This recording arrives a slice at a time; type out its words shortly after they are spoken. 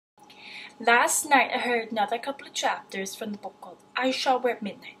Last night I heard another couple of chapters from the book called I Shall Wear at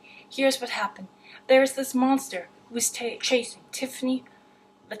Midnight. Here's what happened. There was this monster who was chasing Tiffany,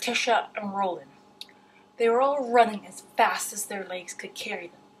 Letitia, and Roland. They were all running as fast as their legs could carry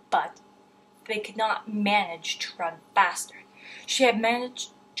them, but they could not manage to run faster. She had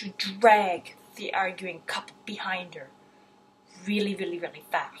managed to drag the arguing couple behind her really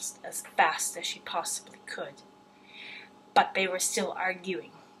fast as she possibly could. But they were still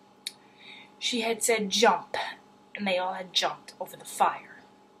arguing. She had said jump, and they all had jumped over the fire.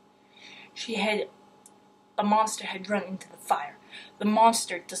 The monster had run into the fire. The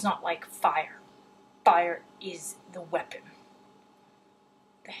monster does not like fire. Fire is the weapon.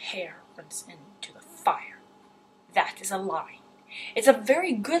 The hare runs into the fire. That is a line. It's a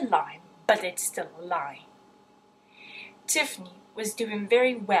very good line, but it's still a line. Tiffany was doing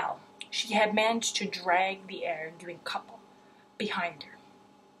very well. She had managed to drag the arguing couple behind her.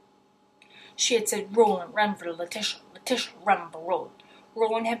 She had said, Roland, run for Letitia. Letitia, run for Roland.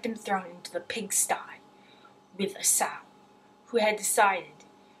 Roland had been thrown into the pigsty with a sow, who had decided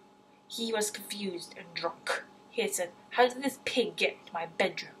he was confused and drunk. He had said, how did this pig get into my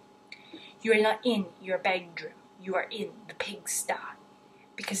bedroom? You are not in your bedroom. You are in the pigsty,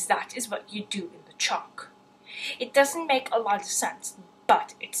 because that is what you do in the chalk. It doesn't make a lot of sense,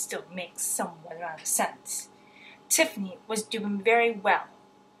 but it still makes somewhat amount of sense. Tiffany was doing very well.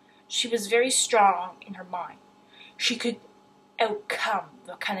 She was very strong in her mind. She could outcome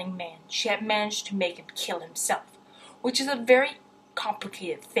the cunning man. She had managed to make him kill himself, which is a very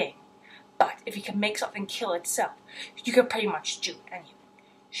complicated thing. But if you can make something kill itself, you can pretty much do anything.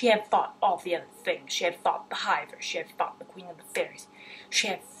 She had fought all the other things. She had fought the Hiver. She had fought the Queen of the Fairies. She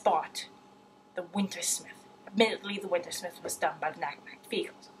had fought the Wintersmith. Admittedly, the Wintersmith was done by the Knack-Knack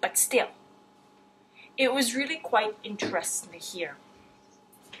Beagles, but still, it was really quite interesting to hear.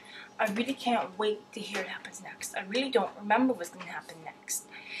 I really can't wait to hear what happens next. I really don't remember what's going to happen next.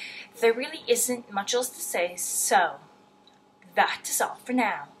 There really isn't much else to say, so that is all for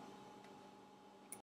now.